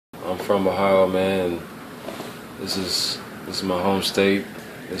I'm from Ohio, man. And this is my home state.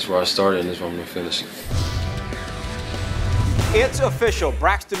 This is where I started, and this is where I'm going to finish. It's official.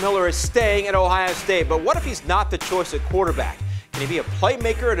 Braxton Miller is staying at Ohio State. But what if he's not the choice at quarterback? Can he be a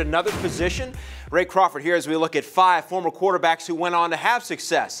playmaker at another position? Ray Crawford here as we look at 5 former quarterbacks who went on to have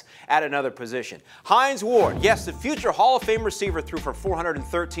success at another position. Hines Ward, yes, the future Hall of Fame receiver, threw for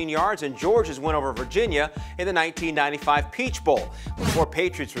 413 yards in Georgia's win over Virginia in the 1995 Peach Bowl. Before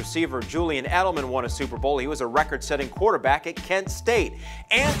Patriots receiver Julian Edelman won a Super Bowl, he was a record-setting quarterback at Kent State.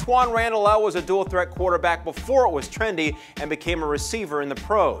 Antoine Randall was a dual-threat quarterback before it was trendy and became a receiver in the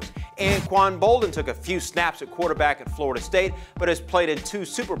pros. Anquan Bolden took a few snaps at quarterback at Florida State, but has played in 2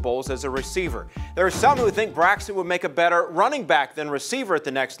 Super Bowls as a receiver. There are some who think Braxton would make a better running back than receiver at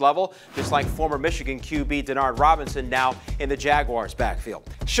the next level, just like former Michigan QB Denard Robinson now in the Jaguars backfield.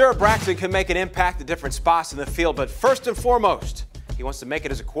 Sure, Braxton can make an impact at different spots in the field, but first and foremost, he wants to make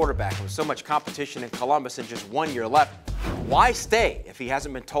it as a quarterback. With so much competition in Columbus and just 1 year left, why stay if he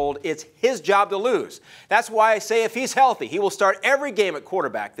hasn't been told it's his job to lose? That's why I say if he's healthy, he will start every game at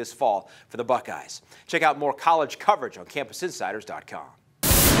quarterback this fall for the Buckeyes. Check out more college coverage on CampusInsiders.com.